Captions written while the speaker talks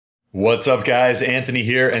What's up, guys? Anthony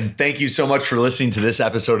here, and thank you so much for listening to this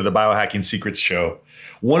episode of the Biohacking Secrets Show.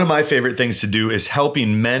 One of my favorite things to do is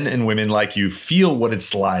helping men and women like you feel what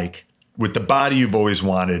it's like with the body you've always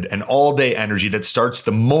wanted and all-day energy that starts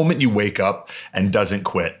the moment you wake up and doesn't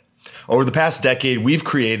quit. Over the past decade, we've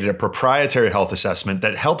created a proprietary health assessment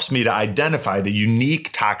that helps me to identify the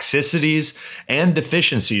unique toxicities and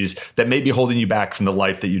deficiencies that may be holding you back from the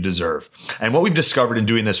life that you deserve. And what we've discovered in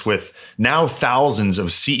doing this with now thousands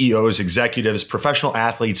of CEOs, executives, professional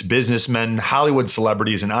athletes, businessmen, Hollywood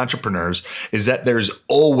celebrities, and entrepreneurs is that there's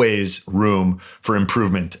always room for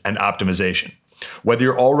improvement and optimization. Whether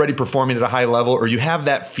you're already performing at a high level or you have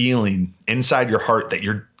that feeling inside your heart that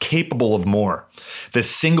you're capable of more, the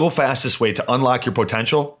single fastest way to unlock your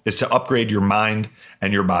potential is to upgrade your mind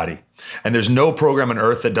and your body. And there's no program on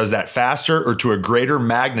earth that does that faster or to a greater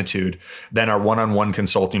magnitude than our one-on-one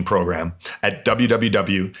consulting program at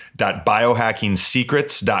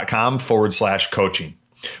www.biohackingsecrets.com/coaching.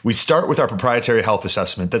 We start with our proprietary health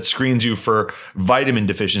assessment that screens you for vitamin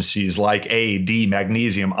deficiencies like A, D,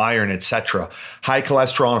 magnesium, iron, etc., high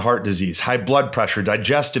cholesterol and heart disease, high blood pressure,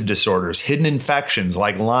 digestive disorders, hidden infections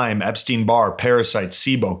like Lyme, Epstein-Barr, parasites,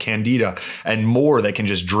 SIBO, Candida, and more that can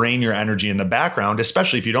just drain your energy in the background,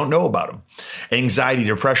 especially if you don't know about them. Anxiety,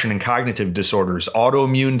 depression, and cognitive disorders,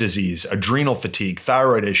 autoimmune disease, adrenal fatigue,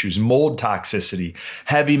 thyroid issues, mold toxicity,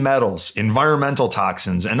 heavy metals, environmental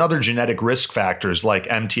toxins, and other genetic risk factors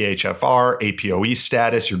like MTHFR, APOE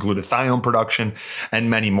status, your glutathione production, and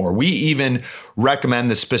many more. We even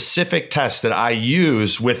recommend the specific tests that I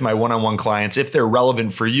use with my one-on-one clients if they're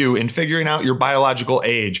relevant for you in figuring out your biological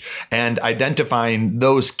age and identifying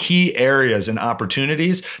those key areas and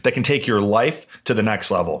opportunities that can take your life to the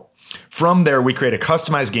next level. From there, we create a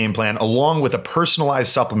customized game plan along with a personalized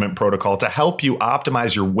supplement protocol to help you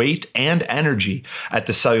optimize your weight and energy at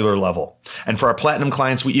the cellular level. And for our platinum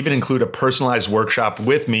clients, we even include a personalized workshop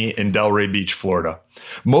with me in Delray Beach, Florida.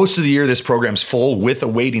 Most of the year, this program's full with a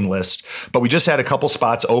waiting list, but we just had a couple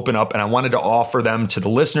spots open up and I wanted to offer them to the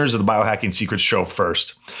listeners of the Biohacking Secrets Show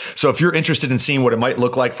first. So if you're interested in seeing what it might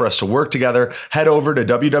look like for us to work together, head over to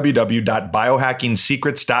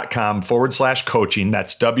www.biohackingsecrets.com/coaching.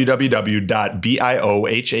 That's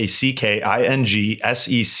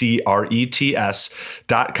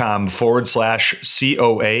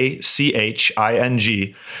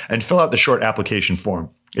www.biohackingsecrets.com/COACHING and fill out the short application form.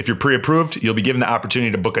 If you're pre-approved, you'll be given the opportunity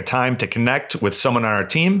to book a time to connect with someone on our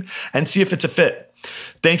team and see if it's a fit.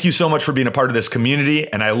 Thank you so much for being a part of this community,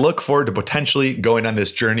 and I look forward to potentially going on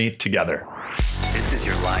this journey together. This is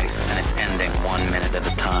your life, and it's ending 1 minute at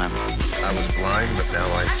a time. I was blind, but now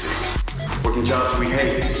I see. Working jobs we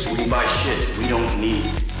hate, so we can buy shit we don't need.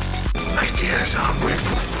 Ideas are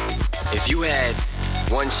brittle. If you had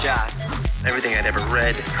one shot, everything I'd ever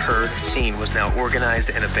read, heard, seen was now organized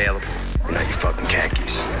and available. Now you fucking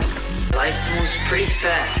khakis. Life moves pretty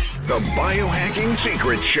fast. The Biohacking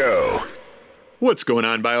Secrets Show. What's going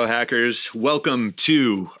on, biohackers? Welcome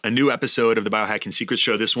to a new episode of the Biohacking Secrets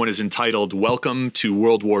Show. This one is entitled Welcome to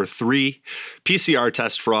World War III, PCR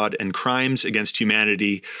Test Fraud and Crimes Against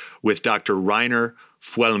Humanity with Dr. Reiner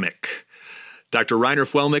Fuellmich. Dr. Reiner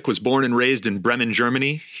Fuellmich was born and raised in Bremen,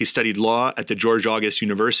 Germany. He studied law at the George August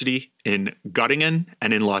University in Göttingen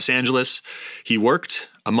and in Los Angeles. He worked,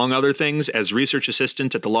 among other things, as research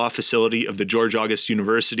assistant at the law facility of the George August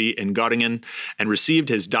University in Göttingen and received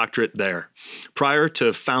his doctorate there. Prior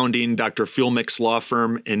to founding Dr. Fuellmich's law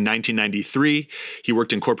firm in 1993, he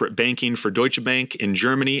worked in corporate banking for Deutsche Bank in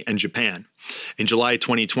Germany and Japan. In July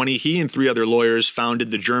 2020, he and 3 other lawyers founded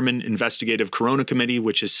the German Investigative Corona Committee,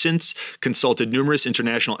 which has since consulted numerous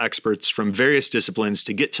international experts from various disciplines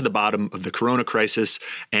to get to the bottom of the corona crisis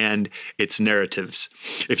and its narratives.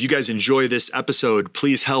 If you guys enjoy this episode,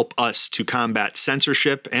 please help us to combat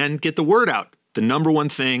censorship and get the word out. The number one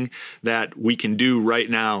thing that we can do right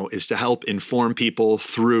now is to help inform people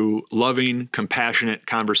through loving, compassionate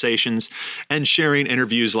conversations and sharing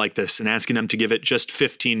interviews like this and asking them to give it just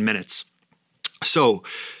 15 minutes. So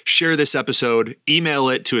share this episode, email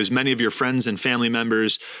it to as many of your friends and family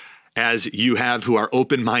members as you have who are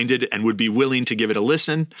open-minded and would be willing to give it a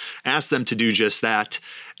listen. Ask them to do just that.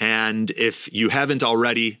 And if you haven't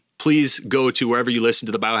already, please go to wherever you listen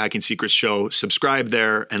to the Biohacking Secrets Show, subscribe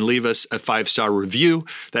there, and leave us a 5-star review.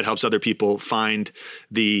 That helps other people find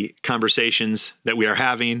the conversations that we are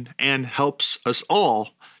having and helps us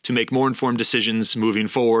all to make more informed decisions moving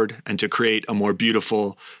forward and to create a more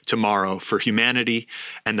beautiful tomorrow for humanity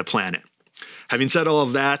and the planet. Having said all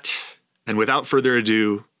of that, and without further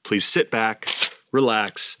ado, please sit back,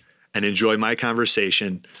 relax, and enjoy my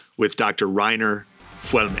conversation with Dr. Reiner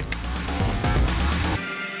Fuellmich.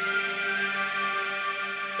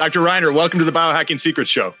 Dr. Reiner, welcome to the Biohacking Secrets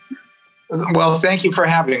Show. Well, thank you for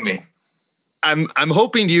having me. I'm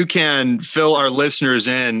hoping you can fill our listeners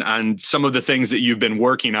in on some of the things that you've been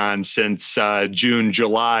working on since June,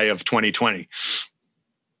 July of 2020.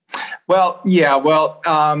 Well, yeah.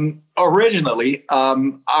 Originally,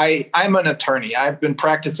 I'm an attorney. I've been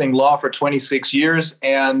practicing law for 26 years,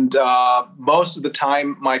 and most of the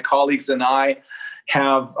time, my colleagues and I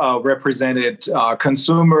have represented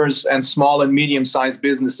consumers and small and medium-sized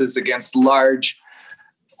businesses against large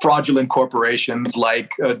fraudulent corporations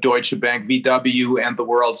like Deutsche Bank, VW, and the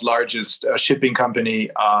world's largest shipping company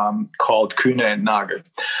called Kühne and Nagel.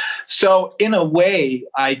 So in a way,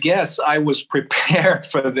 I guess I was prepared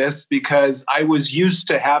for this because I was used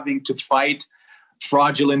to having to fight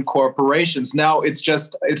fraudulent corporations. Now it's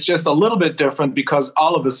just a little bit different because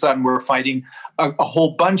all of a sudden we're fighting a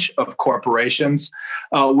whole bunch of corporations,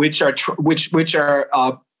 which are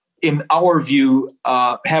in our view,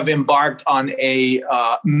 have embarked on a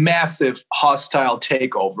massive hostile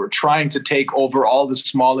takeover, trying to take over all the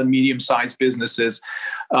small and medium-sized businesses,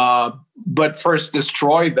 but first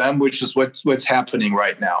destroy them, which is what's happening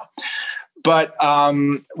right now. But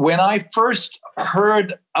when I first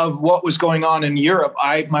heard of what was going on in Europe,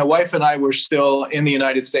 my wife and I were still in the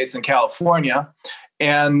United States and California.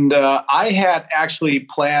 And I had actually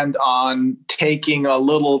planned on taking a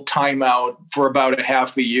little time out for about a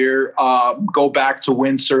half a year, go back to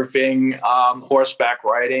windsurfing, horseback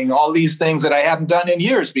riding, all these things that I hadn't done in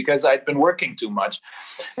years because I'd been working too much.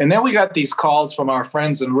 And then we got these calls from our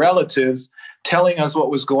friends and relatives telling us what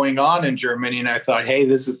was going on in Germany. And I thought, hey,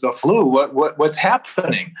 this is the flu. What's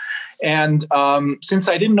happening? And since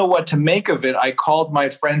I didn't know what to make of it, I called my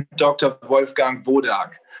friend, Dr. Wolfgang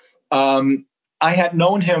Wodak. I had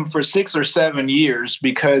known him for 6 or 7 years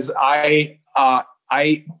because I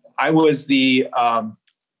was the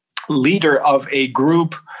leader of a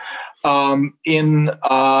group in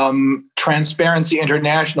Transparency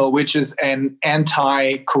International, which is an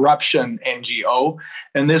anti-corruption NGO,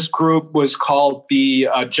 and this group was called the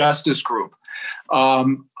Justice Group.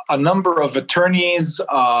 A number of attorneys,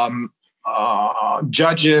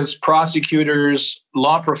 judges, prosecutors,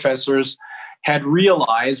 law professors had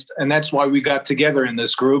realized, and that's why we got together in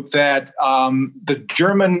this group, that the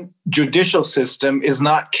German judicial system is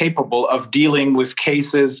not capable of dealing with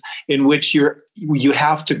cases in which you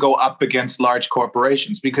have to go up against large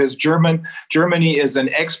corporations, because Germany is an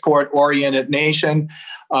export-oriented nation.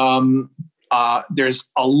 There's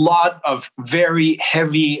a lot of very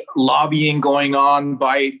heavy lobbying going on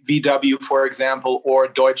by VW, for example, or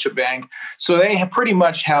Deutsche Bank. So they pretty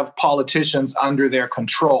much have politicians under their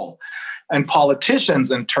control. And politicians,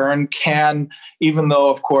 in turn, can, even though,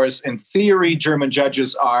 of course, in theory, German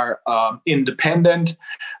judges are independent,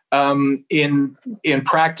 in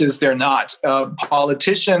practice, they're not.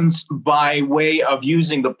 Politicians, by way of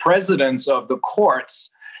using the presidents of the courts,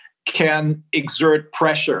 can exert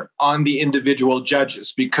pressure on the individual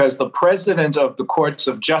judges because the president of the courts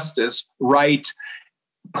of justice write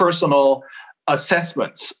personal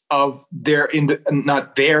assessments of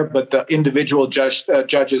not but the individual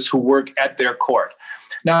judges who work at their court.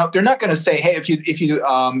 Now, they're not going to say, "Hey, if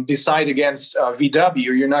you decide against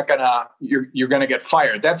VW, you're going to get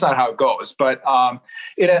fired." That's not how it goes. But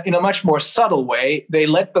in a much more subtle way, they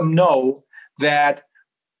let them know that,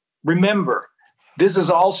 remember, this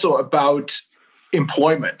is also about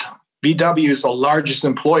employment. VW is the largest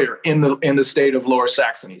employer in the state of Lower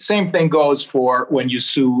Saxony. Same thing goes for when you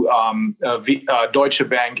sue Deutsche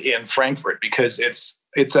Bank in Frankfurt, because it's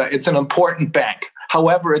an important bank.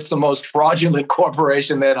 However, it's the most fraudulent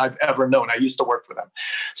corporation that I've ever known. I used to work for them.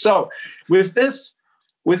 So with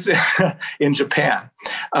in Japan,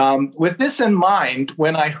 with this in mind,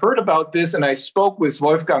 when I heard about this and I spoke with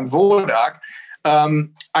Wolfgang Wodak,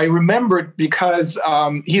 I remembered, because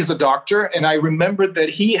he's a doctor, and I remembered that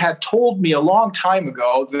he had told me a long time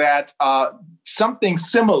ago that something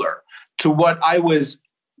similar to what I was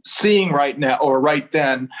seeing right now, or right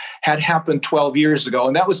then, had happened 12 years ago,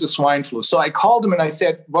 and that was the swine flu. So I called him and I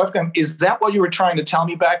said, "Wolfgang, is that what you were trying to tell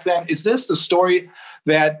me back then? Is this the story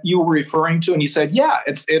that you were referring to?" And he said, "Yeah,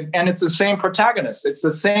 it's the same protagonist. It's the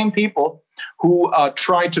same people who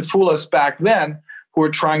tried to fool us back then who are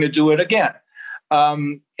trying to do it again."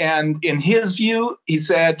 And in his view, he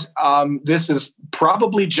said, this is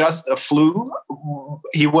probably just a flu.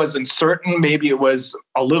 He wasn't certain. Maybe it was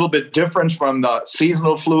a little bit different from the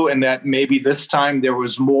seasonal flu, and that maybe this time there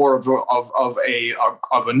was more of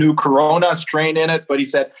a new corona strain in it. But he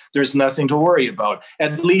said, there's nothing to worry about,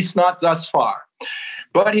 at least not thus far.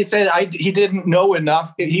 But he said he didn't know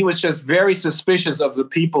enough. He was just very suspicious of the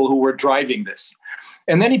people who were driving this.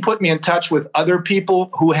 And then he put me in touch with other people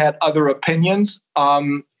who had other opinions.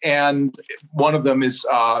 And one of them is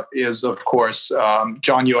of course,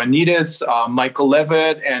 John Ioannidis, Michael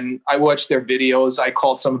Levitt, and I watched their videos. I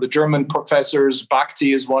called some of the German professors.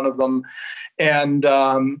 Bhakti is one of them. And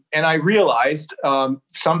I realized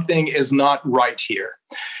something is not right here.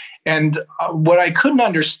 And what I couldn't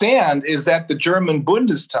understand is that the German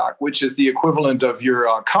Bundestag, which is the equivalent of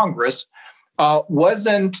your Congress,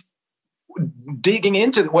 wasn't digging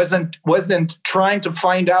into it, wasn't trying to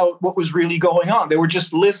find out what was really going on. They were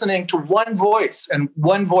just listening to one voice and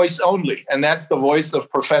one voice only, and that's the voice of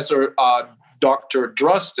Professor Dr.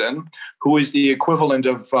 Drosten, who is the equivalent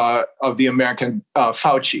of the American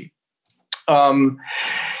Fauci.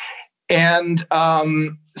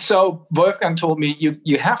 So Wolfgang told me,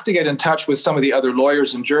 you have to get in touch with some of the other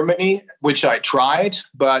lawyers in Germany, which I tried,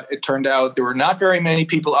 but it turned out there were not very many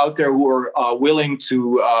people out there who were willing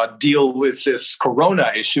to deal with this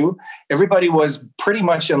corona issue. Everybody was pretty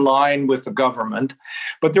much in line with the government.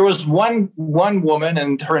 But there was one woman,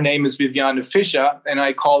 and her name is Viviane Fischer, and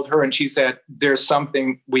I called her and she said, there's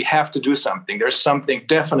something, we have to do something. There's something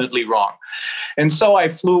definitely wrong. And so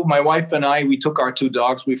my wife and I, we took our 2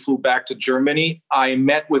 dogs, we flew back to Germany. I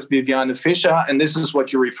met with Viviane Fischer, and this is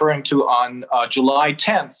what you're referring to. On July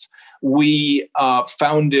 10th, we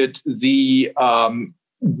founded the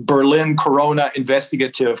Berlin Corona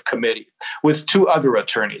Investigative Committee with 2 other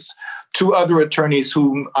attorneys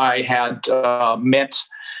whom I had met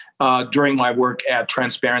during my work at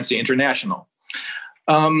Transparency International.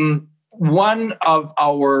 One of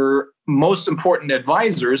our most important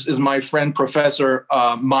advisors is my friend, Professor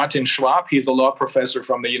Martin Schwab. He's a law professor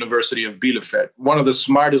from the University of Bielefeld, one of the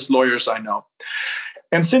smartest lawyers I know.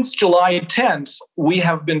 And since July 10th, we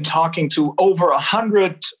have been talking to over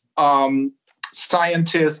 100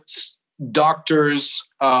 scientists, doctors,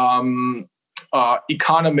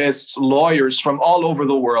 economists, lawyers from all over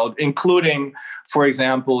the world, including, for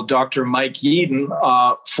example, Dr. Mike Yeadon,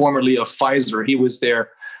 formerly of Pfizer. He was their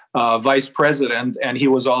vice president, and he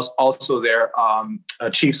was also their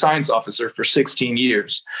chief science officer for 16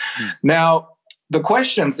 years. Now, the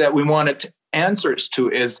questions that we wanted answers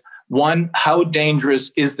to is, 1, how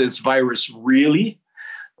dangerous is this virus really?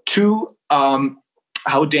 2,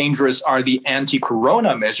 how dangerous are the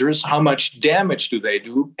anti-corona measures? How much damage do they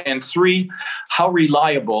do? And 3, how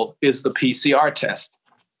reliable is the PCR test?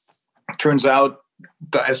 Turns out,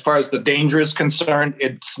 as far as the danger is concerned,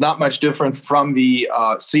 it's not much different from the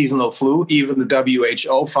seasonal flu. Even the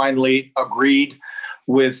WHO finally agreed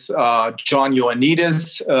with John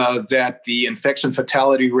Ioannidis that the infection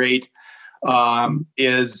fatality rate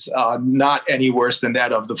is not any worse than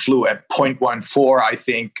that of the flu at 0.14. I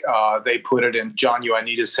think they put it in. John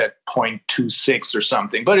Ioannidis at 0.26 or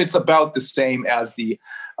something, but it's about the same as the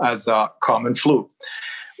common flu.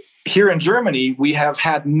 Here in Germany, we have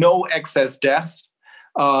had no excess deaths.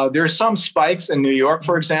 There's some spikes in New York,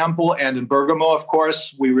 for example, and in Bergamo, of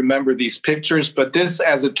course. We remember these pictures, but this,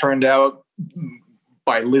 as it turned out,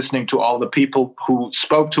 by listening to all the people who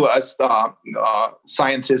spoke to us,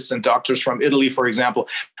 scientists and doctors from Italy, for example,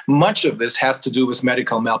 much of this has to do with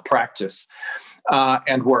medical malpractice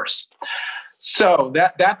and worse. So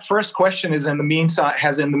that first question has in the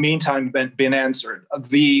meantime been answered.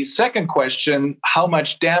 The second question, how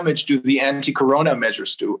much damage do the anti-corona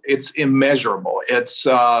measures do? It's immeasurable.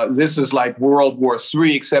 This is like World War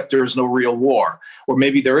III, except there's no real war. Or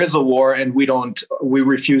maybe there is a war and we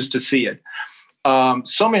refuse to see it.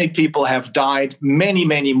 So many people have died, many,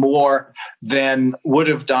 many more than would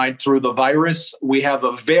have died through the virus. We have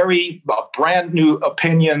a brand new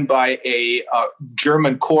opinion by a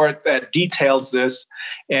German court that details this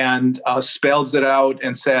and spells it out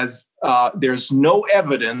and says there's no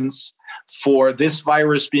evidence for this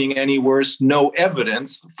virus being any worse, no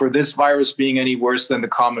evidence for this virus being any worse than the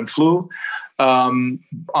common flu.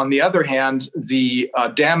 On the other hand, the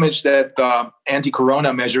damage that the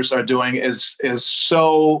anti-corona measures are doing is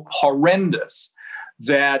so horrendous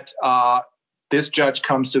that this judge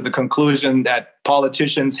comes to the conclusion that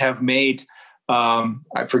politicians have made,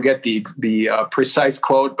 I forget the precise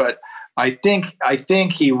quote, but I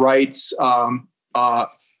think he writes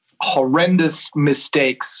horrendous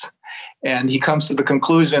mistakes, and he comes to the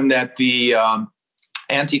conclusion that the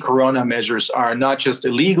anti-corona measures are not just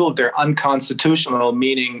illegal, they're unconstitutional,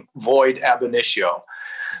 meaning void ab initio.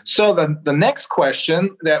 So the next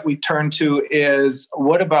question that we turn to is,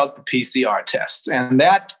 what about the PCR tests? And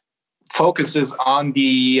that focuses on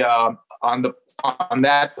that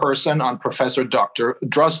person, on Professor Dr.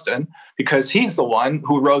 Drosten, because he's the one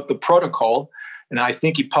who wrote the protocol, and I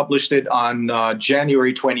think he published it on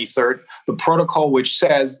January 23rd, the protocol which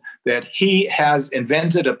says that he has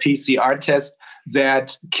invented a PCR test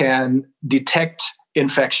that can detect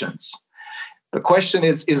infections. The question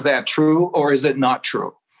is that true or is it not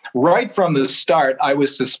true? Right from the start, I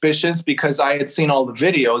was suspicious because I had seen all the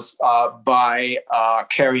videos by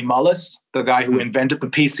Kary Mullis, the guy who invented the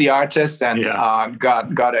PCR test and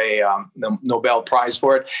got a Nobel Prize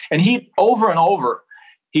for it. And he, over and over,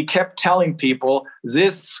 he kept telling people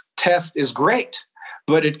this test is great,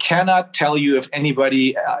 but it cannot tell you if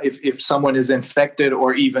anybody, if someone is infected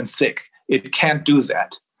or even sick. It can't do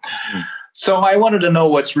that. Mm-hmm. So I wanted to know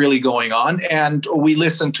what's really going on. And we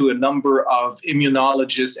listened to a number of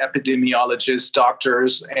immunologists, epidemiologists,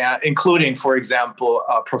 doctors, including, for example,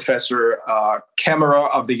 Professor Kämmerer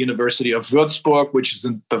of the University of Würzburg, which is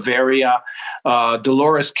in Bavaria,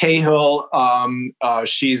 Dolores Cahill,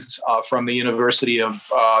 she's from the University of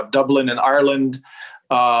Dublin in Ireland,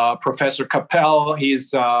 Professor Capel,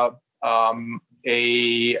 he's a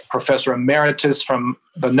professor emeritus from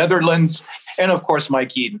the Netherlands, and of course,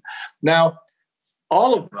 Mike Eden. Now,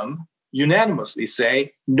 all of them unanimously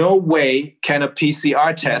say, no way can a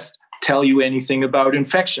PCR test tell you anything about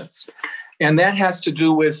infections. And that has to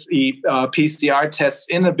do with the PCR test's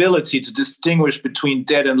inability to distinguish between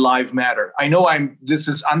dead and live matter. I know this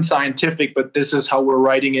is unscientific, but this is how we're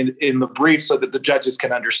writing in the brief so that the judges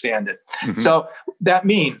can understand it. Mm-hmm. So that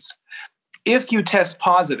means if you test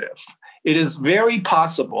positive, it is very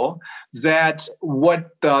possible that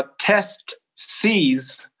what the test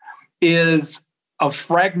sees is a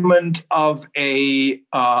fragment of a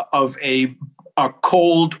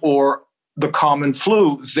cold or the common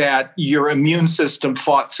flu that your immune system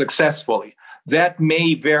fought successfully. That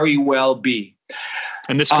may very well be.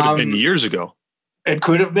 And this could have been years ago. It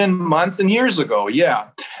could have been months and years ago, yeah.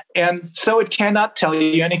 And so it cannot tell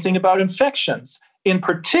you anything about infections, in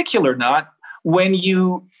particular not when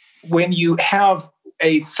you have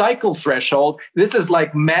a cycle threshold. This is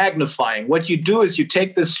like magnifying. What you do is you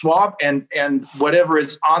take this swab and whatever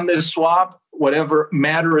is on this swab, whatever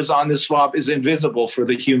matter is on this swab is invisible for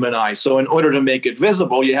the human eye. So in order to make it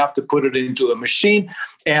visible, you have to put it into a machine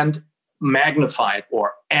and magnify it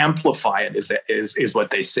or amplify it is what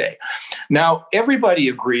they say. Now, everybody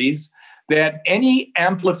agrees that any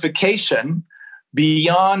amplification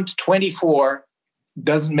beyond 24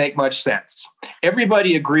 doesn't make much sense.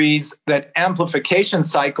 Everybody agrees that amplification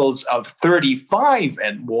cycles of 35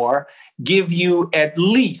 and more give you at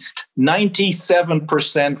least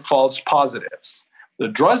 97% false positives. The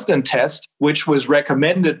Dresden test, which was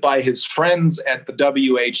recommended by his friends at the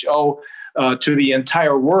WHO to the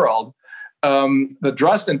entire world, the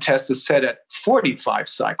Dresden test is set at 45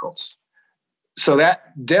 cycles. So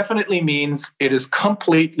that definitely means it is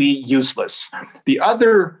completely useless. The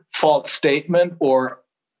other false statement, or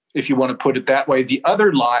if you want to put it that way, the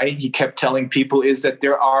other lie he kept telling people is that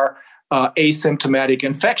there are asymptomatic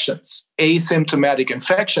infections. Asymptomatic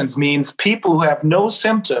infections means people who have no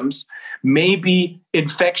symptoms may be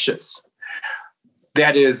infectious.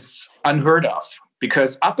 That is unheard of,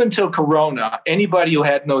 because up until Corona, anybody who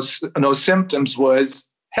had no symptoms was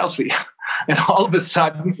healthy. And all of a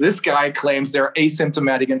sudden, this guy claims there are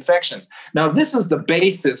asymptomatic infections. Now, this is the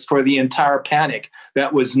basis for the entire panic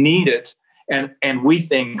that was needed and we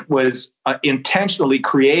think was intentionally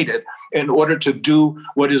created in order to do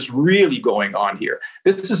what is really going on here.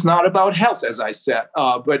 This is not about health, as I said,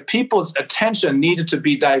 but people's attention needed to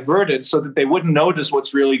be diverted so that they wouldn't notice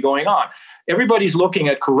what's really going on. Everybody's looking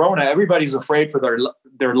at Corona. Everybody's afraid for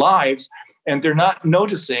their lives. And they're not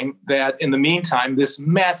noticing that in the meantime, this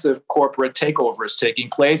massive corporate takeover is taking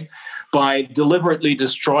place by deliberately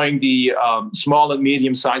destroying the small and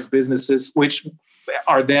medium-sized businesses, which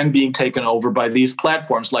are then being taken over by these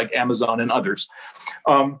platforms like Amazon and others.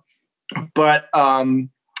 As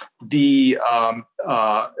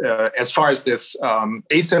far as this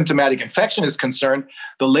asymptomatic infection is concerned,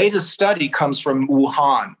 the latest study comes from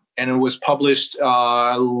Wuhan. And it was published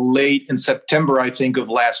late in September, I think, of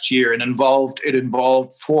last year. And it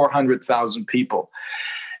involved 400,000 people.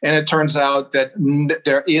 And it turns out that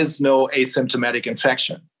there is no asymptomatic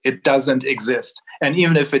infection. It doesn't exist. And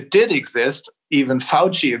even if it did exist, even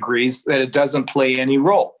Fauci agrees that it doesn't play any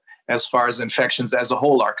role as far as infections as a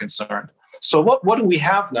whole are concerned. So what do we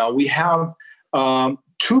have now? We have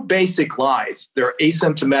two basic lies. There are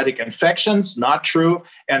asymptomatic infections, not true,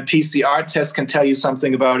 and PCR tests can tell you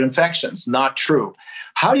something about infections, not true.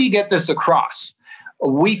 How do you get this across?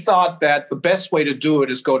 We thought that the best way to do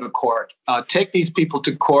it is go to court. Take these people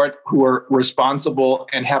to court who are responsible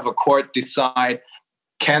and have a court decide,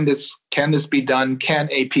 can this be done? Can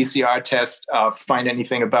a PCR test find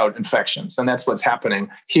anything about infections? And that's what's happening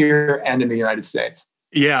here and in the United States.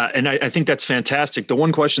 Yeah, and I think that's fantastic. The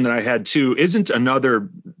one question that I had too, isn't another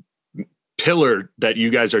pillar that you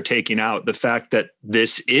guys are taking out the fact that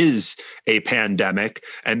this is a pandemic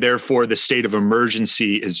and therefore the state of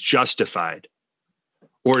emergency is justified?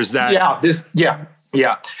 Or is that?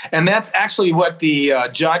 Yeah. And that's actually what the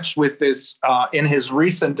judge with this, in his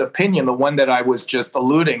recent opinion, the one that I was just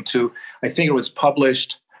alluding to, I think it was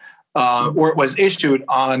published or it was issued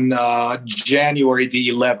on January the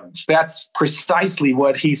 11th. That's precisely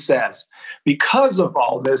what he says. Because of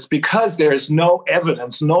all this, because there's no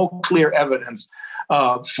evidence, no clear evidence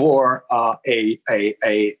for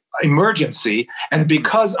a emergency, and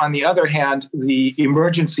because, on the other hand, the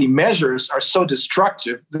emergency measures are so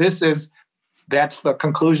destructive, that's the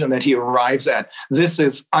conclusion that he arrives at. This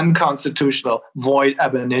is unconstitutional, void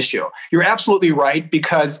ab initio. You're absolutely right,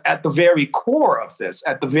 because at the very core of this,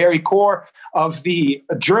 at the very core of the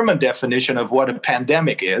German definition of what a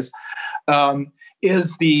pandemic is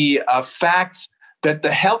the fact that the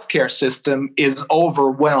healthcare system is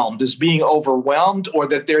being overwhelmed, or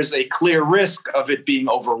that there's a clear risk of it being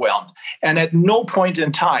overwhelmed. And at no point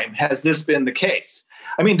in time has this been the case.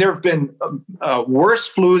 I mean, there have been worse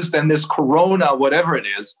flus than this corona, whatever it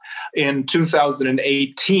is, in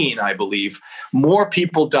 2018, I believe. More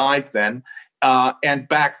people died then. And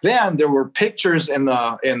back then, there were pictures in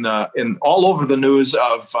all over the news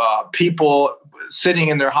of people sitting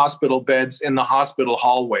in their hospital beds in the hospital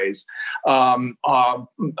hallways,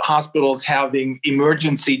 hospitals having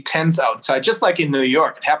emergency tents outside, just like in New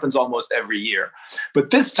York. It happens almost every year. But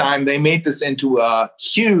this time they made this into a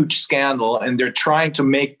huge scandal, and they're trying to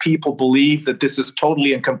make people believe that this is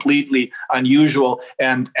totally and completely unusual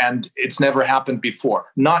and it's never happened before.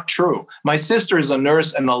 Not true. My sister is a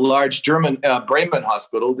nurse in a large German Bremen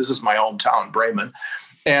hospital. This is my hometown, Bremen.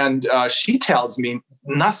 And she tells me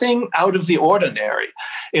nothing out of the ordinary.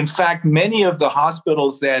 In fact, many of the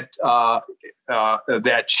hospitals that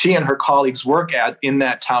she and her colleagues work at in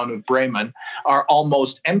that town of Bremen are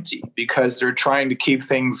almost empty, because they're trying to keep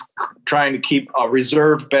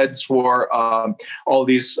reserve beds for all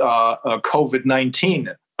these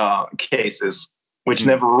COVID-19 cases, which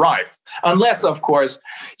never arrived. Unless, of course,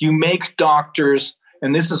 you make doctors,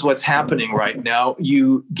 and this is what's happening right now,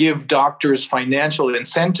 you give doctors financial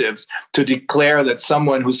incentives to declare that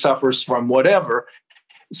someone who suffers from whatever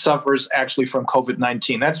suffers actually from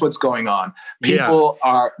COVID-19. That's what's going on.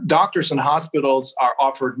 Doctors and hospitals are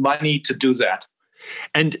offered money to do that.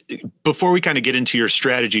 And before we kind of get into your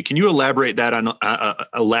strategy, can you elaborate on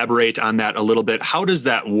that a little bit? How does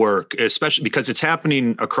that work? Especially because it's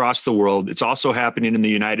happening across the world. It's also happening in the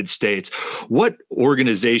United States. What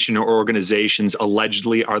organization or organizations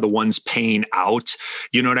allegedly are the ones paying out?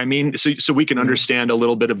 You know what I mean? So we can understand a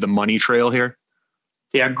little bit of the money trail here.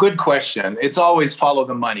 Yeah, good question. It's always follow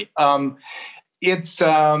the money. It's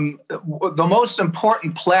the most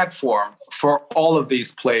important platform for all of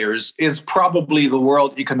these players is probably the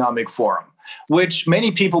World Economic Forum, which many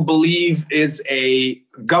people believe is a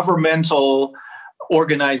governmental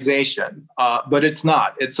organization, but it's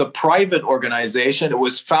not. It's a private organization. It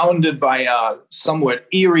was founded by a somewhat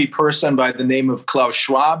eerie person by the name of Klaus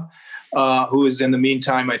Schwab, who is in the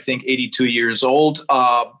meantime, I think, 82 years old.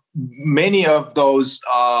 Many of those,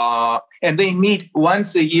 and they meet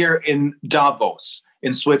once a year in Davos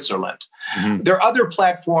in Switzerland. Mm-hmm. There are other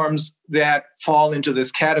platforms that fall into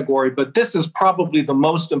this category, but this is probably the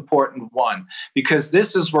most important one, because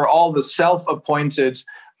this is where all the self-appointed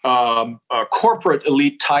corporate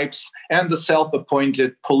elite types and the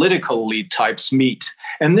self-appointed political elite types meet.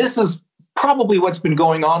 And this is probably what's been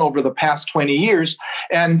going on over the past 20 years.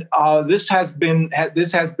 And this has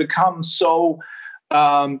become so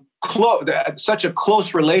such a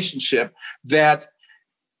close relationship that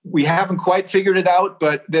we haven't quite figured it out,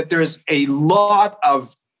 but that there's a lot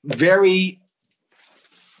of very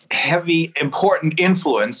heavy, important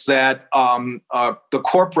influence that the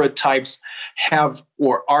corporate types have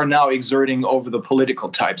or are now exerting over the political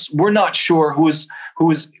types. We're not sure who is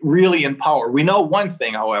really in power. We know one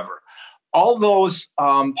thing, however. All those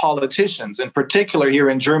politicians, in particular here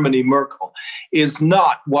in Germany, Merkel, is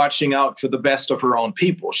not watching out for the best of her own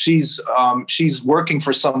people. She's working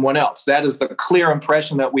for someone else. That is the clear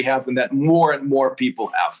impression that we have, and that more and more people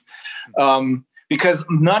have, because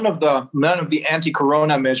none of the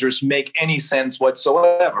anti-corona measures make any sense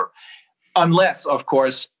whatsoever, unless, of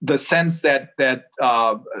course, the sense that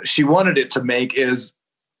she wanted it to make is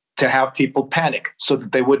to have people panic so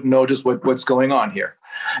that they wouldn't notice what's going on here.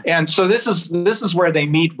 And so this is where they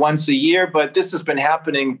meet once a year, but this has been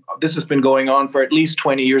happening. This has been going on for at least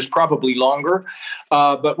 20 years, probably longer.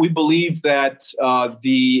 But we believe that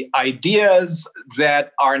the ideas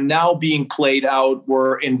that are now being played out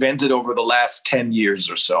were invented over the last 10 years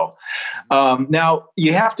or so. Now,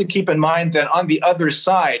 you have to keep in mind that on the other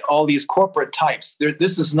side, all these corporate types,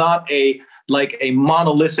 this is not like a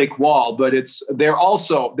monolithic wall, but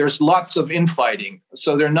there's lots of infighting.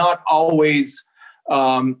 So they're not always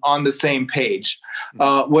on the same page.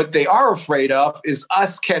 What they are afraid of is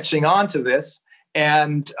us catching on to this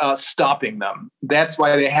and stopping them. That's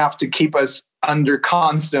why they have to keep us under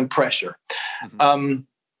constant pressure.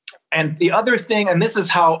 And the other thing, and this is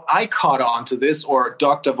how I caught on to this, or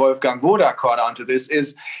Dr. Wolfgang Woda caught on to this,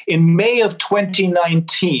 is in May of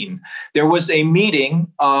 2019, there was a meeting,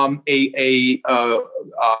 a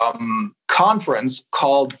conference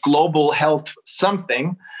called Global Health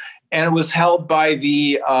Something, and it was held by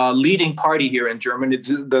the leading party here in Germany,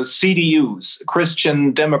 the CDUs,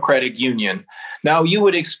 Christian Democratic Union. Now, you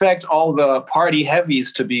would expect all the party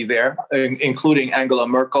heavies to be there, including Angela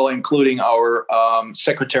Merkel, including our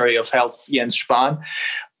Secretary of Health, Jens Spahn.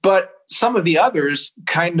 But some of the others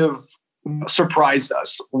kind of surprised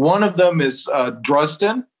us. One of them is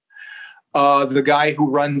Drosten, the guy who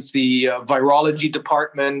runs the virology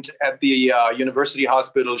department at the University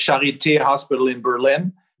Hospital, Charité Hospital in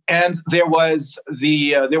Berlin. And there was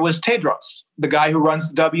Tedros, the guy who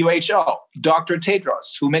runs the WHO, Dr.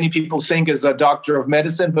 Tedros, who many people think is a doctor of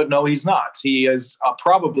medicine, but no, he's not. He is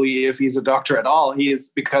probably, if he's a doctor at all, he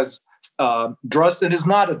is, because Drosten is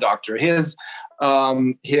not a doctor. His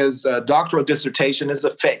doctoral dissertation is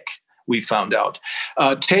a fake, we found out.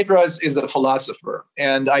 Tedros is a philosopher,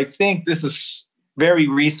 and I think this is very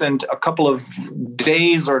recent. A couple of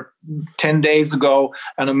days or 10 days ago,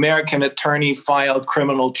 an American attorney filed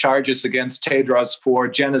criminal charges against Tedros for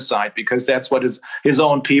genocide, because that's what his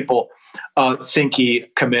own people think he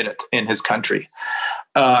committed in his country,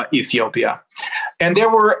 Ethiopia. And there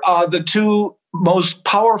were the two most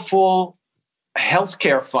powerful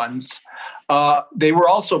healthcare funds. They were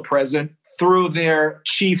also present through their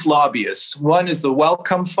chief lobbyists. One is the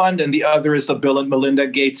Wellcome Fund, and the other is the Bill and Melinda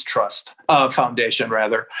Gates Trust Foundation,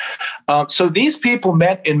 rather. So these people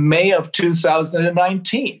met in May of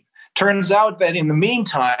 2019. Turns out that in the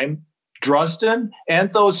meantime, Drosten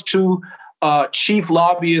and those two chief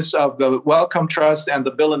lobbyists of the Wellcome Trust and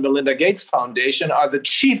the Bill and Melinda Gates Foundation are the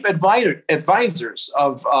chief advisors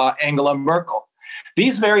of Angela Merkel.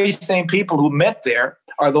 These very same people who met there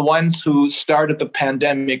are the ones who started the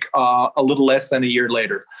pandemic a little less than a year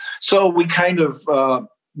later. So we kind of,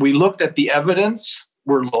 we looked at the evidence.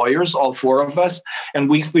 We're lawyers, all four of us, and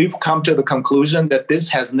we've come to the conclusion that this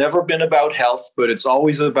has never been about health, but it's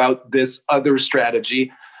always about this other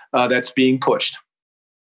strategy that's being pushed.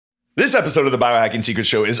 This episode of the Biohacking Secret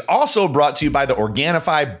Show is also brought to you by the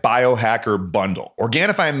Organifi Biohacker Bundle.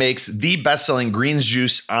 Organifi makes the best-selling greens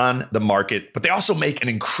juice on the market, but they also make an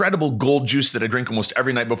incredible gold juice that I drink almost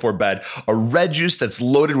every night before bed, a red juice that's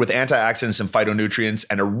loaded with antioxidants and phytonutrients,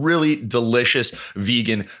 and a really delicious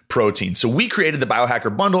vegan protein. So we created the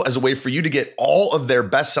Biohacker Bundle as a way for you to get all of their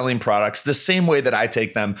best-selling products the same way that I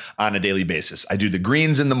take them on a daily basis. I do the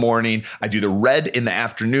greens in the morning, I do the red in the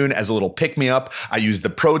afternoon as a little pick-me-up, I use the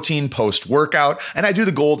protein post-workout, and I do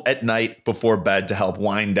the gold at night before bed to help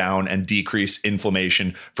wind down and decrease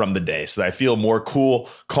inflammation from the day so that I feel more cool,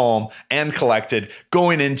 calm, and collected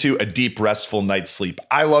going into a deep, restful night's sleep.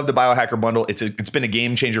 I love the Biohacker Bundle. It's been a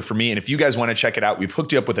game changer for me, and if you guys want to check it out, we've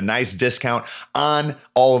hooked you up with a nice discount on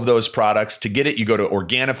all of those products. To get it, you go to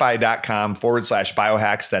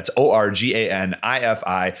Organifi.com/biohacks. That's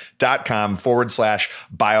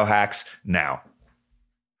Organifi.com/biohacks now.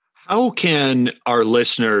 How can our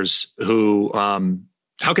listeners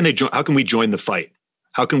how can we join the fight?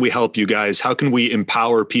 How can we help you guys? How can we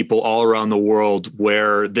empower people all around the world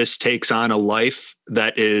where this takes on a life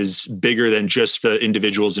that is bigger than just the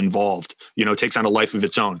individuals involved, takes on a life of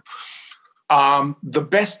its own?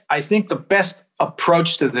 The best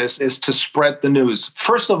approach to this is to spread the news.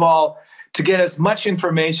 First of all, to get as much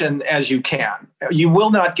information as you can. You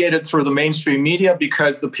will not get it through the mainstream media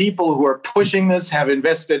because the people who are pushing this have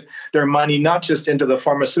invested their money not just into the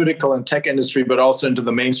pharmaceutical and tech industry, but also into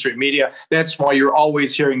the mainstream media. That's why you're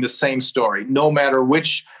always hearing the same story. No matter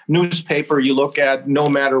which newspaper you look at, no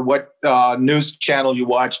matter what news channel you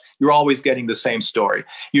watch, you're always getting the same story.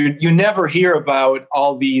 You never hear about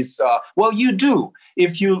all these. Well, you do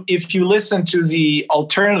if you listen to the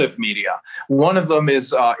alternative media. One of them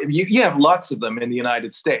is you have lots of them in the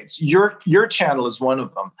United States. Your channel is one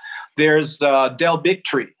of them. There's Del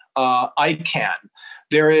Bigtree, ICANN.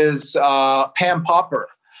 There is Pam Popper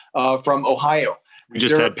from Ohio. We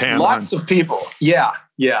just had Pam lots on. of people. Yeah.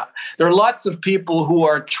 There are lots of people who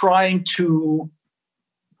are trying to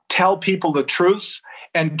tell people the truth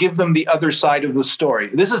and give them the other side of the story.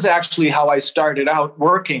 This is actually how I started out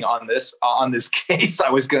working on this case, I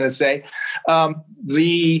was going to say.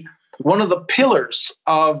 One of the pillars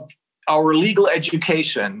of our legal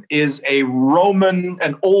education is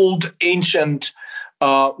an old, ancient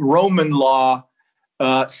Roman law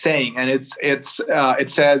saying, and it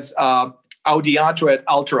says audiatur et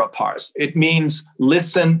altera pars. It means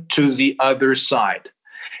listen to the other side.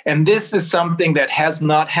 And this is something that has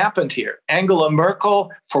not happened here. Angela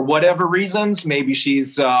Merkel, for whatever reasons, maybe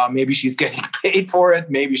she's getting paid for it,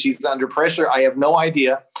 maybe she's under pressure, I have no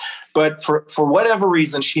idea. But for whatever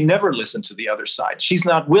reason, she never listened to the other side. She's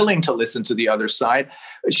not willing to listen to the other side.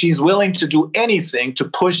 She's willing to do anything to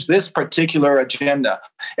push this particular agenda.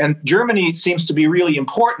 And Germany seems to be really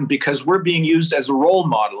important because we're being used as a role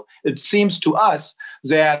model. It seems to us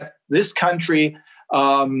that this country,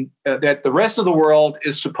 that the rest of the world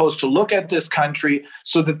is supposed to look at this country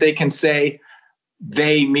so that they can say,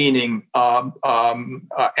 they meaning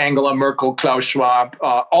Angela Merkel, Klaus Schwab,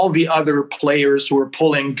 all the other players who are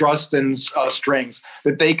pulling Drosten's strings,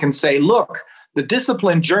 that they can say, look, the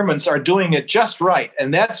disciplined Germans are doing it just right.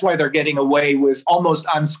 And that's why they're getting away with almost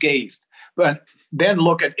unscathed. But then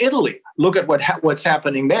look at Italy. Look at what's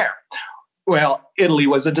happening there. Well, Italy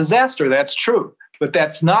was a disaster. That's true. But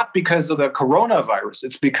that's not because of the coronavirus.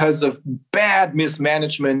 It's because of bad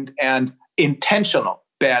mismanagement and intentional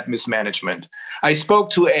bad mismanagement. I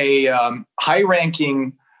spoke to a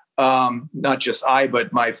high-ranking, not just I,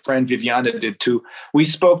 but my friend Viviana did too. We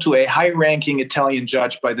spoke to a high-ranking Italian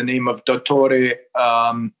judge by the name of Dottore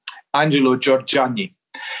Angelo Giorgiani.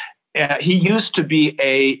 He used to be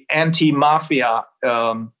an anti-mafia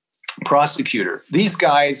prosecutor. These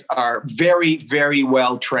guys are very, very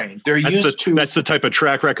well trained. That's the type of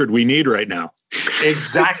track record we need right now.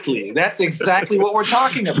 Exactly. That's exactly what we're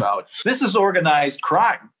talking about. This is organized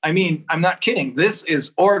crime. I mean, I'm not kidding. This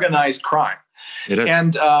is organized crime. It is.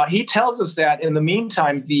 And he tells us that in the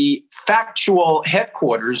meantime, the factual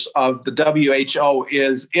headquarters of the WHO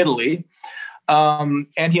is Italy.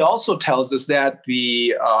 And he also tells us that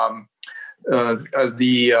the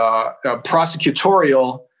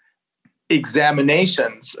prosecutorial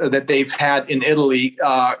examinations that they've had in Italy,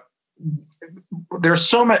 there's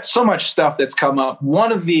so much stuff that's come up.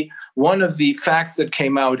 One of the facts that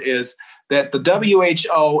came out is that the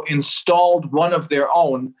WHO installed one of their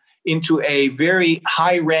own into a very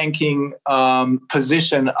high-ranking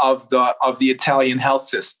position of the Italian health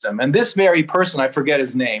system. And this very person, I forget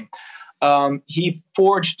his name, he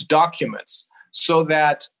forged documents so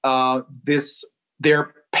that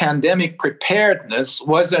their pandemic preparedness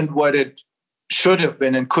wasn't what it should have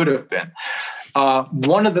been and could have been.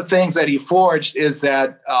 One of the things that he forged is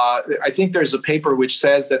that I think there's a paper which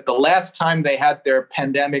says that the last time they had their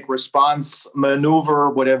pandemic response maneuver,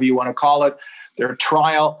 whatever you want to call it, their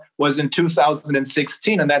trial was in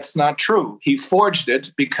 2016, and that's not true. He forged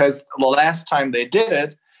it because the last time they did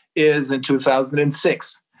it is in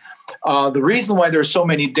 2006. The reason why there are so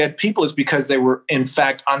many dead people is because they were, in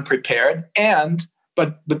fact, unprepared.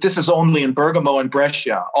 But this is only in Bergamo and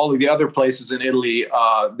Brescia. All of the other places in Italy,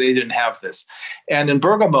 they didn't have this. And in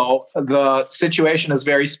Bergamo, the situation is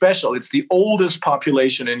very special. It's the oldest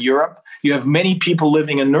population in Europe. You have many people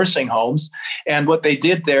living in nursing homes. And what they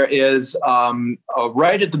did there is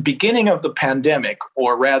right at the beginning of the pandemic,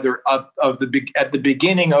 or rather at the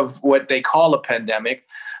beginning of what they call a pandemic,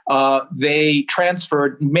 they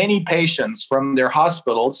transferred many patients from their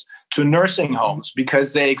hospitals to nursing homes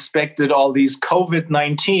because they expected all these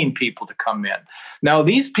COVID-19 people to come in. Now,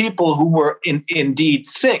 these people who were indeed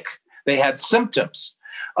sick, they had symptoms,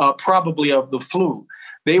 probably of the flu.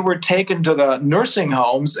 They were taken to the nursing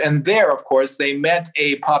homes, and there, of course, they met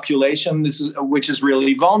a population which is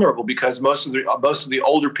really vulnerable because most of the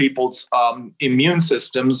older people's immune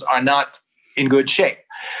systems are not in good shape.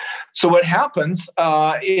 So what happens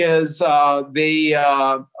is they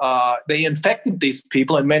infected these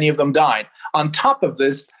people, and many of them died. On top of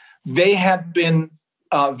this, they had been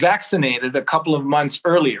vaccinated a couple of months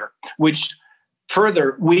earlier, which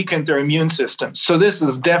further weakened their immune system. So this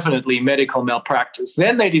is definitely medical malpractice.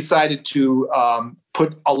 Then they decided to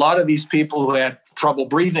put a lot of these people who had trouble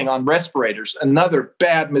breathing on respirators. Another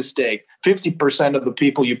bad mistake. 50% of the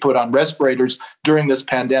people you put on respirators during this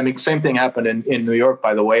pandemic, same thing happened in New York,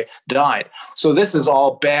 by the way, died. So this is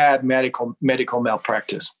all bad medical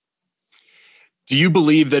malpractice. Do you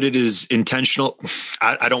believe that it is intentional?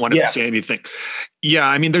 I don't want to say anything. Yeah,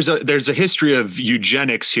 I mean, there's a history of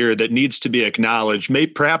eugenics here that needs to be acknowledged.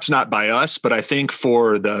 Perhaps not by us, but I think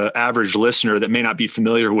for the average listener that may not be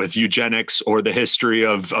familiar with eugenics or the history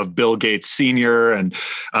of Bill Gates Sr. and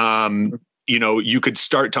you could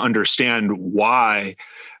start to understand why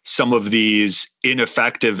some of these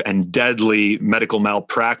ineffective and deadly medical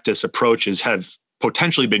malpractice approaches have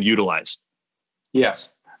potentially been utilized. Yes.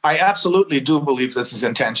 I absolutely do believe this is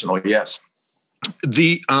intentional. Yes.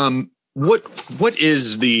 The what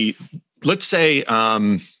is the, let's say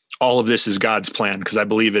all of this is God's plan, because I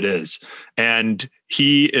believe it is, and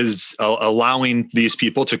He is allowing these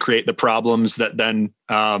people to create the problems that then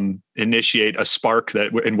initiate a spark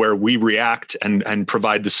and where we react and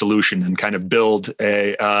provide the solution and kind of build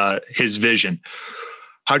His vision.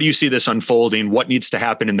 How do you see this unfolding? What needs to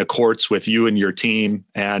happen in the courts with you and your team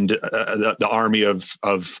and the army of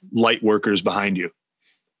light workers behind you?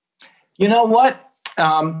 You know what?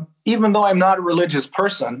 Even though I'm not a religious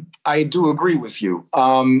person, I do agree with you.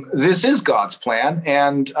 This is God's plan.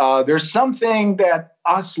 And there's something that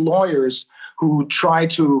us lawyers who try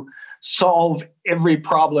to solve every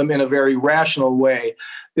problem in a very rational way,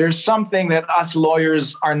 there's something that us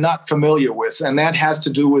lawyers are not familiar with, and that has to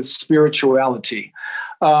do with spirituality.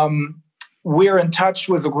 We're in touch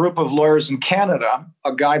with a group of lawyers in Canada,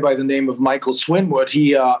 a guy by the name of Michael Swinwood.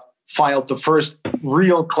 He filed the first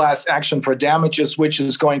real class action for damages, which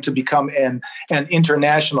is going to become an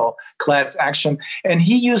international class action. And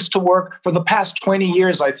he used to work for the past 20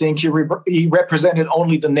 years, I think. He represented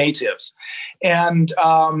only the natives. And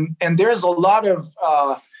there's a lot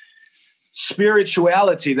of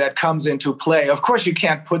spirituality that comes into play. Of course, you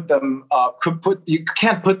can't put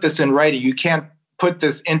this in writing. You can't put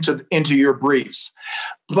this into your briefs,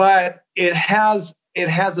 but it has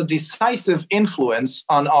a decisive influence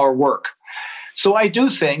on our work. So I do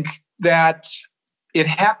think that it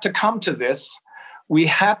had to come to this. We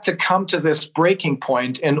had to come to this breaking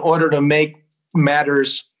point in order to make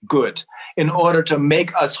matters good, in order to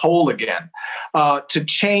make us whole again, to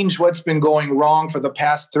change what's been going wrong for the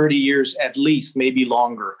past 30 years at least, maybe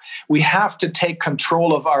longer. We have to take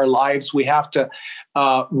control of our lives. We have to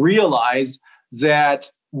realize that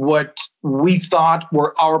what we thought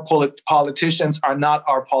were our politicians are not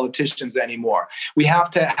our politicians anymore. We have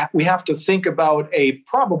to think about a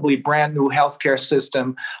probably brand new healthcare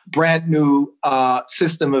system, brand new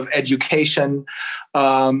system of education,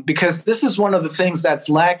 because this is one of the things that's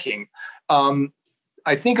lacking.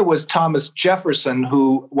 I think it was Thomas Jefferson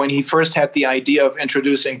who, when he first had the idea of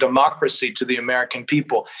introducing democracy to the American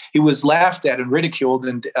people, he was laughed at and ridiculed,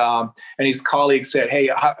 and his colleagues said, "Hey,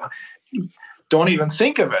 don't even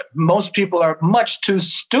think of it. Most people are much too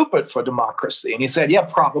stupid for democracy." And he said, yeah,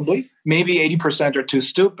 probably, maybe 80% are too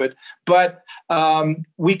stupid, but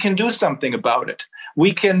we can do something about it.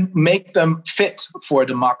 We can make them fit for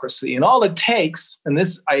democracy. And all it takes, and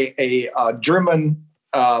this a German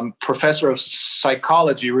professor of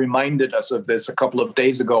psychology reminded us of this a couple of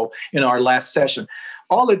days ago in our last session.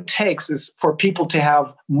 All it takes is for people to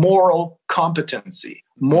have moral competency.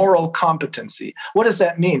 Moral competency. What does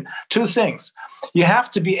that mean? Two things. You have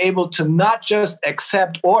to be able to not just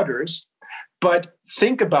accept orders, but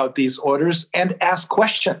think about these orders and ask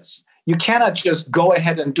questions. You cannot just go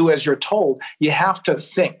ahead and do as you're told. You have to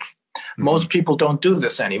think. Most people don't do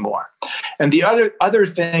this anymore. And the other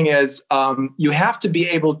thing is you have to be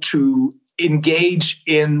able to engage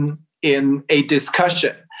in a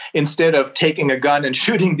discussion instead of taking a gun and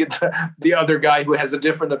shooting the other guy who has a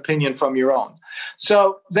different opinion from your own.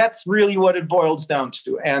 So that's really what it boils down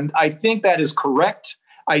to. And I think that is correct.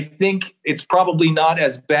 I think it's probably not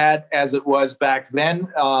as bad as it was back then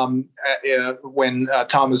when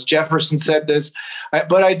Thomas Jefferson said this.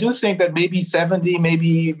 But I do think that maybe 70,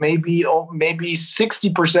 maybe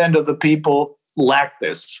 60% of the people lack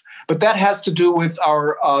this. But that has to do with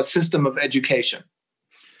our system of education.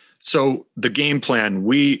 So the game plan,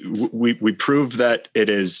 we prove that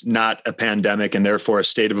it is not a pandemic and therefore a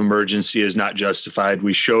state of emergency is not justified.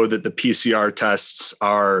 We show that the PCR tests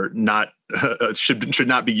are not should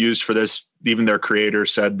not be used for this. Even their creator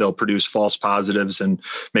said they'll produce false positives and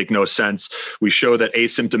make no sense. We show that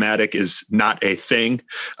asymptomatic is not a thing.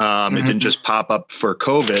 It didn't just pop up for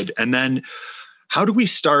COVID. And then how do we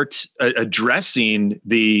start addressing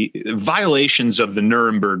the violations of the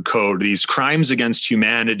Nuremberg Code, these crimes against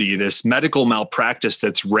humanity, this medical malpractice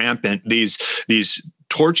that's rampant, these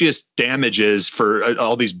tortious damages for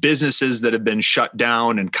all these businesses that have been shut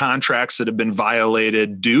down and contracts that have been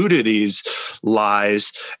violated due to these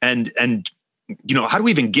lies, and how do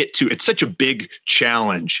we even get to, it's such a big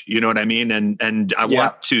challenge, you know what I mean? And I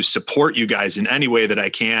want to support you guys in any way that I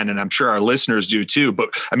can. And I'm sure our listeners do too, but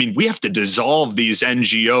I mean, we have to dissolve these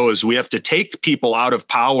NGOs. We have to take people out of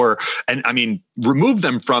power and remove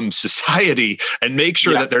them from society and make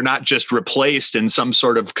sure that they're not just replaced in some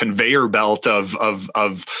sort of conveyor belt of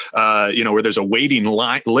where there's a waiting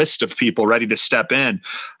list of people ready to step in.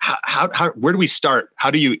 Where do we start?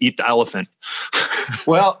 How do you eat the elephant?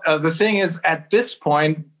 Well, the thing is, at this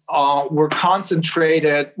point, we're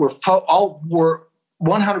concentrated. We're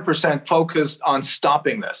 100% focused on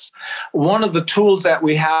stopping this. One of the tools that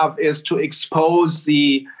we have is to expose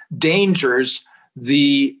the dangers,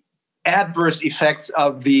 the adverse effects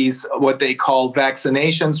of these, what they call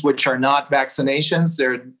vaccinations, which are not vaccinations.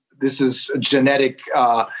 This is genetic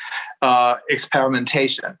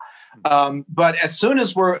experimentation. But as soon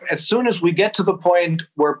as we get to the point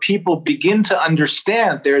where people begin to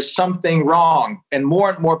understand there's something wrong, and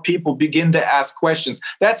more people begin to ask questions,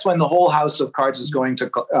 that's when the whole house of cards is going to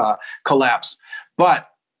collapse. But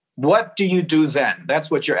what do you do then? That's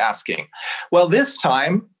what you're asking. Well, this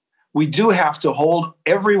time we do have to hold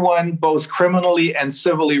everyone, both criminally and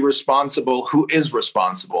civilly responsible, who is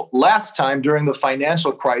responsible. Last time, during the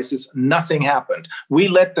financial crisis, nothing happened. We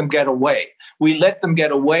let them get away. We let them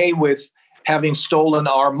get away with having stolen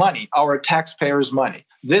our money, our taxpayers' money.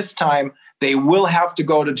 This time, they will have to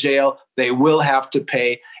go to jail. They will have to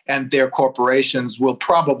pay, and their corporations will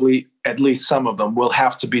probably, at least some of them, will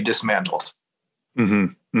have to be dismantled.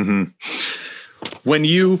 Mm-hmm. Mm-hmm. When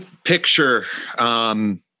you picture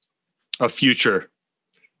a future,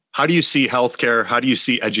 how do you see healthcare? How do you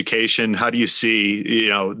see education? How do you see,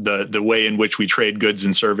 the way in which we trade goods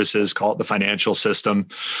and services, call it the financial system?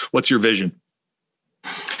 What's your vision?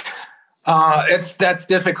 That's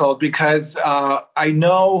difficult because I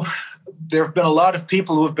know there have been a lot of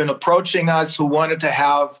people who have been approaching us who wanted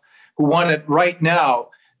right now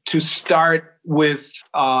to start with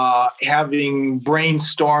having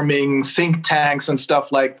brainstorming think tanks and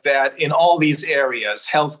stuff like that in all these areas: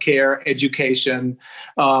 healthcare, education.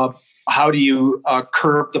 How do you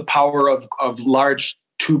curb the power of large,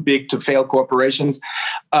 too big to fail corporations?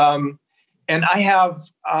 And I have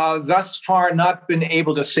thus far not been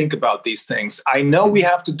able to think about these things. I know we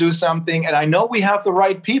have to do something, and I know we have the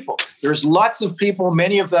right people. There's lots of people,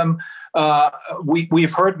 many of them.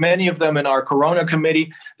 We've heard many of them in our Corona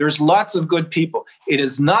committee. There's lots of good people. It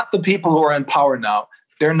is not the people who are in power now.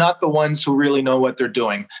 They're not the ones who really know what they're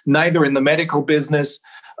doing, neither in the medical business,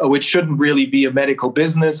 which shouldn't really be a medical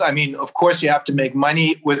business. I mean, of course, you have to make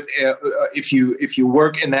money with if you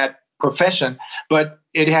work in that profession, but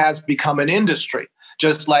it has become an industry,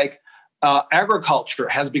 just like agriculture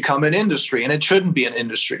has become an industry, and it shouldn't be an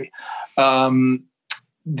industry. There's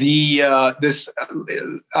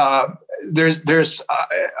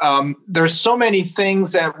so many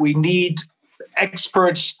things that we need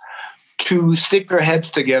experts to stick their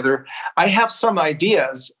heads together. I have some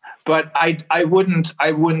ideas, but I wouldn't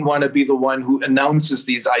want to be the one who announces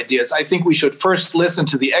these ideas. I think we should first listen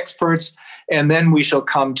to the experts, and then we shall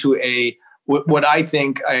come to what I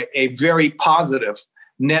think a very positive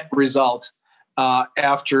net result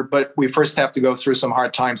after. But we first have to go through some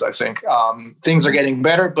hard times. I think things are getting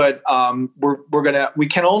better, but we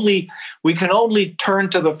can only turn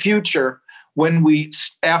to the future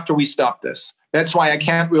after we stop this. That's why I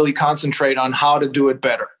can't really concentrate on how to do it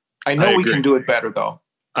better. I know we can do it better, though.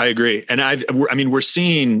 I agree. And we're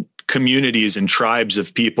seeing communities and tribes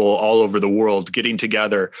of people all over the world getting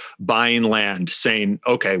together, buying land, saying,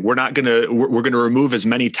 okay, we're going to remove as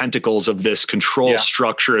many tentacles of this control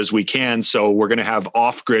structure as we can. So we're going to have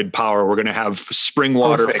off-grid power. We're going to have spring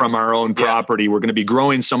water from our own property. We're going to be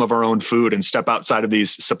growing some of our own food and step outside of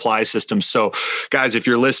these supply systems. So guys, if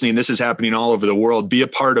you're listening, this is happening all over the world. Be a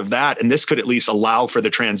part of that. And this could at least allow for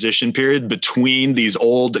the transition period between these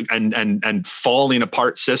old and falling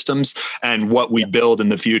apart systems and what we build in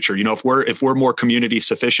the future. If we're more community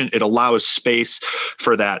sufficient, it allows space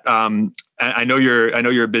for that. I know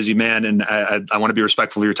you're a busy man, and I want to be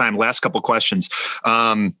respectful of your time. Last couple questions.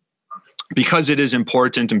 Because it is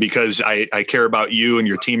important and because I care about you and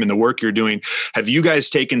your team and the work you're doing, have you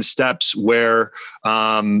guys taken steps where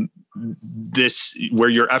where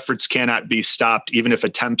your efforts cannot be stopped, even if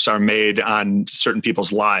attempts are made on certain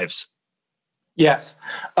people's lives? Yes.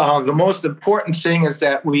 The most important thing is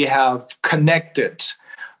that we have connected.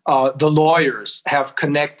 The lawyers have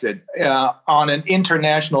connected on an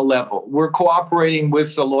international level. We're cooperating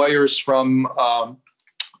with the lawyers from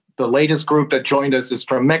the latest group that joined us is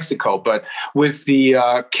from Mexico, but with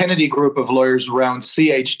the Kennedy group of lawyers around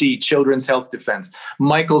CHD, Children's Health Defense,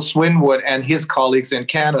 Michael Swinwood and his colleagues in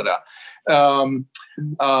Canada.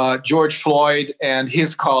 George Floyd and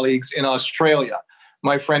his colleagues in Australia,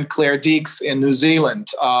 my friend Claire Deeks in New Zealand,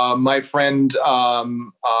 my friend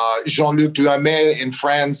Jean-Luc Duhamel in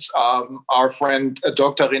France, our friend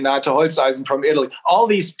Dr. Renate Holzeisen from Italy. All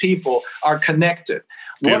these people are connected.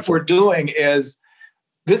 Beautiful. What we're doing is,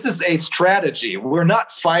 this is a strategy. We're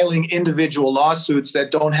not filing individual lawsuits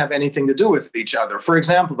that don't have anything to do with each other. For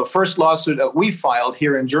example, the first lawsuit that we filed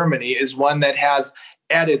here in Germany is one that has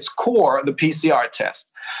at its core the PCR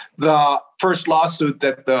test. The first lawsuit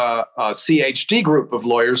that the CHD group of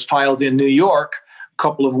lawyers filed in New York a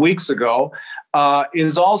couple of weeks ago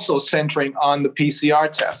is also centering on the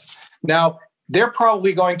PCR test. Now, they're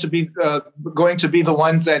probably going to be the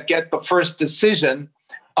ones that get the first decision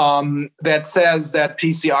that says that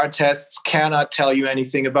PCR tests cannot tell you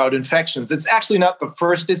anything about infections. It's actually not the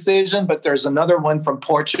first decision, but there's another one from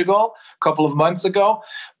Portugal a couple of months ago.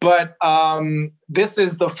 But this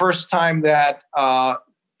is the first time that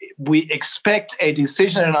we expect a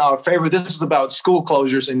decision in our favor. This is about school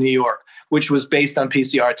closures in New York, which was based on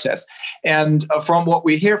PCR tests. And from what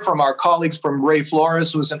we hear from our colleagues, from Ray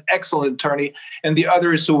Flores, who's an excellent attorney, and the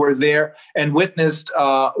others who were there and witnessed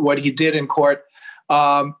what he did in court,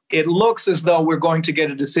 it looks as though we're going to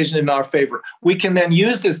get a decision in our favor. We can then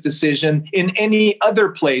use this decision in any other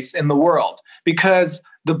place in the world because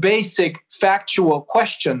the basic factual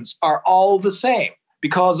questions are all the same,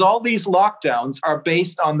 because all these lockdowns are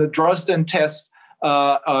based on the Dresden test,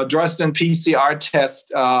 Dresden PCR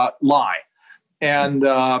test lie. And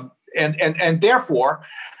therefore,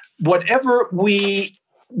 whatever we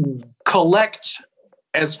collect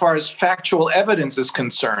as far as factual evidence is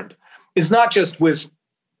concerned, is not just with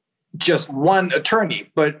just one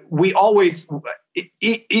attorney, but we always,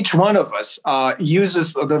 each one of us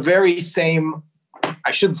uses the very same,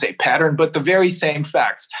 I shouldn't say pattern, but the very same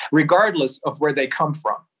facts, regardless of where they come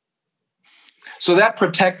from. So that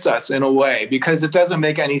protects us in a way, because it doesn't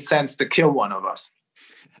make any sense to kill one of us.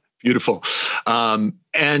 Beautiful. And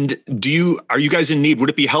are you guys in need? Would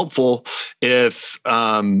it be helpful if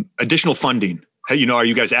additional funding? Are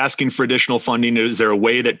you guys asking for additional funding? Is there a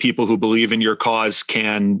way that people who believe in your cause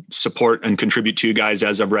can support and contribute to you guys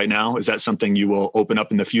as of right now? Is that something you will open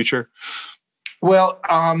up in the future? Well,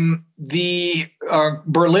 the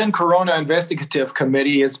Berlin Corona Investigative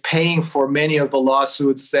Committee is paying for many of the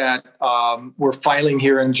lawsuits that we're filing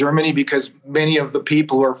here in Germany, because many of the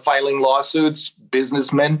people who are filing lawsuits,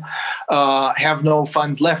 businessmen, have no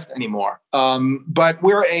funds left anymore. But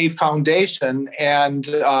we're a foundation, and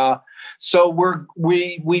so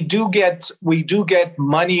we do get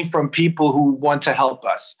money from people who want to help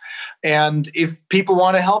us. And if people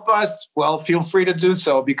want to help us, well, feel free to do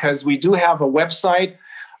so, because we do have a website.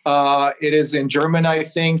 It is in German, I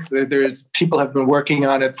think. There's people have been working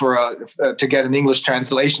on it to get an English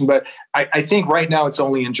translation, but I think right now it's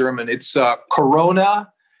only in German. It's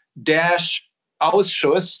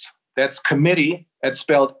Corona-Ausschuss. That's committee. That's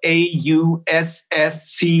spelled AUSSCUSS.de.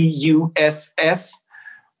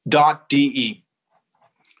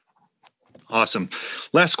 Awesome.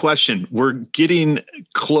 Last question. We're getting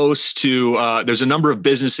close to, there's a number of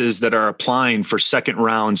businesses that are applying for second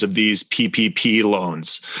rounds of these PPP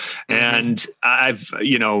loans. And I've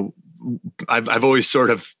always sort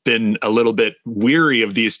of been a little bit weary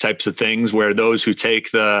of these types of things, where those who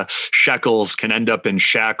take the shekels can end up in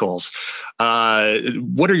shackles.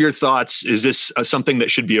 What are your thoughts? Is this something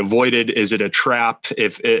that should be avoided? Is it a trap?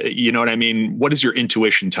 If you know what I mean? What does your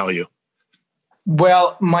intuition tell you?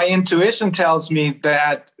 Well, my intuition tells me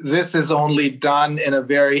that this is only done in a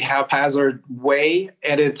very haphazard way,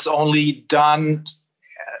 and it's only done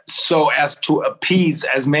so as to appease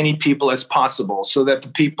as many people as possible, so that the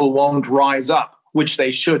people won't rise up, which they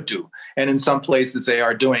should do. And in some places they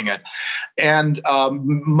are doing it. And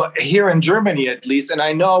here in Germany, at least, and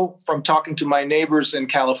I know from talking to my neighbors in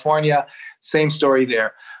California, same story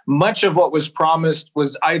there. Much of what was promised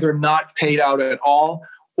was either not paid out at all,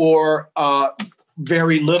 or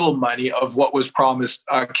very little money of what was promised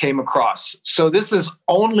came across. So this is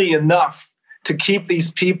only enough to keep these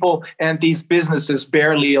people and these businesses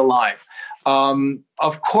barely alive.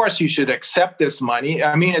 Of course, you should accept this money.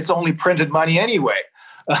 I mean, it's only printed money anyway.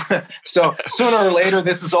 So sooner or later,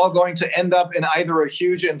 this is all going to end up in either a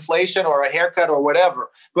huge inflation or a haircut or whatever.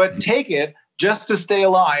 But take it just to stay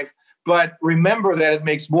alive. But remember that it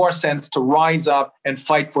makes more sense to rise up and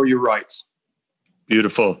fight for your rights.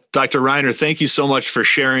 Beautiful. Dr. Reiner, thank you so much for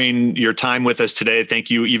sharing your time with us today. Thank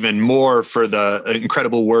you even more for the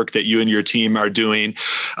incredible work that you and your team are doing.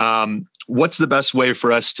 What's the best way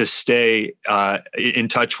for us to stay in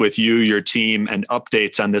touch with you, your team, and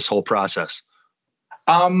updates on this whole process?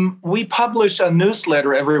 We publish a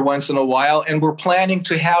newsletter every once in a while, and we're planning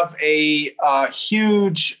to have a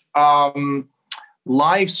huge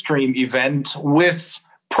live stream event with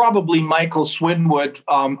probably Michael Swinwood,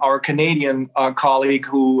 our Canadian colleague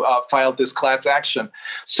who filed this class action.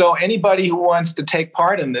 So anybody who wants to take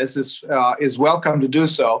part in this is welcome to do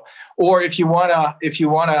so. Or if you wanna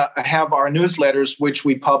have our newsletters, which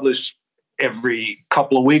we publish every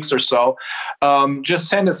couple of weeks or so, just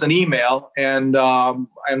send us an email and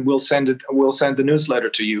we'll send it. We'll send the newsletter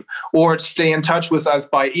to you, or stay in touch with us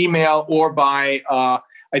by email or by.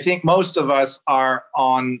 I think most of us are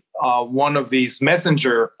on one of these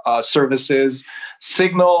messenger services,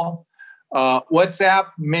 Signal, WhatsApp.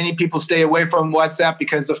 Many people stay away from WhatsApp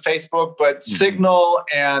because of Facebook, but Signal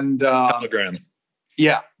and Telegram.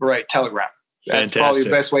 Yeah, right. Telegram. That's probably the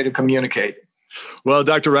best way to communicate. Well,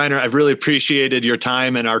 Dr. Reiner, I've really appreciated your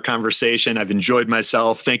time and our conversation. I've enjoyed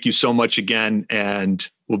myself. Thank you so much again, and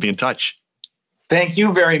we'll be in touch. Thank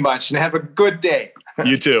you very much, and have a good day.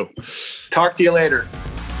 You too. Talk to you later.